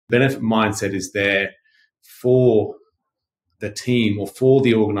Benefit mindset is there for the team or for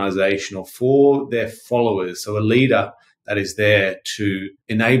the organization or for their followers. So a leader that is there to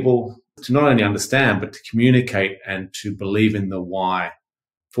enable, to not only understand, but to communicate and to believe in the why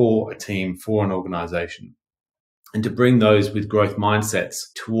for a team, for an organization, and to bring those with growth mindsets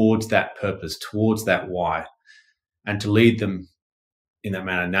towards that purpose, towards that why, and to lead them in that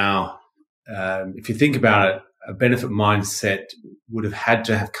manner. Now, if you think about it, a benefit mindset would have had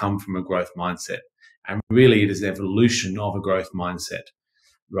to have come from a growth mindset. And really, it is an evolution of a growth mindset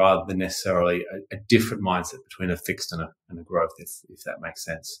rather than necessarily a different mindset between a fixed and a growth, if that makes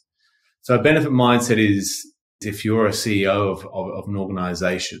sense. So a benefit mindset is if you're a CEO of an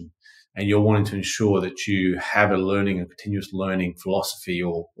organization and you're wanting to ensure that you have a continuous learning philosophy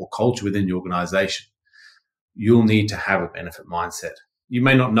or culture within the organization, you'll need to have a benefit mindset. You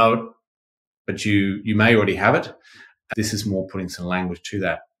may not know it, but you may already have it. This is more putting some language to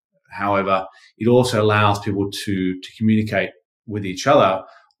that. However, it also allows people to communicate with each other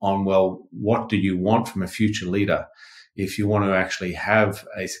on, well, what do you want from a future leader? If you want to actually have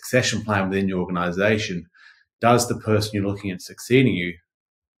a succession plan within your organization, does the person you're looking at succeeding you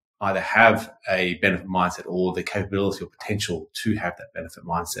either have a benefit mindset or the capability or potential to have that benefit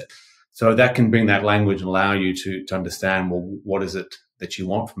mindset? So that can bring that language and allow you to understand, well, what is it that you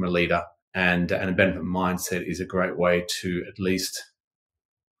want from a leader? And a benefit mindset is a great way to at least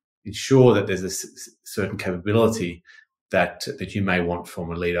ensure that there's a certain capability that you may want from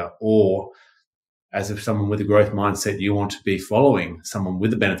a leader, or as if someone with a growth mindset, you want to be following someone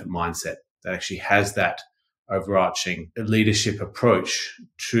with a benefit mindset that actually has that overarching leadership approach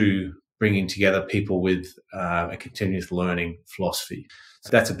to bringing together people with a continuous learning philosophy. So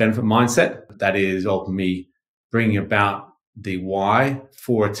that's a benefit mindset. That is ultimately bringing about the why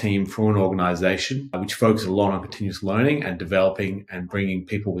for a team, for an organization, which focuses a lot on continuous learning and developing and bringing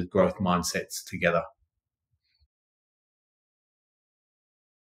people with growth mindsets together.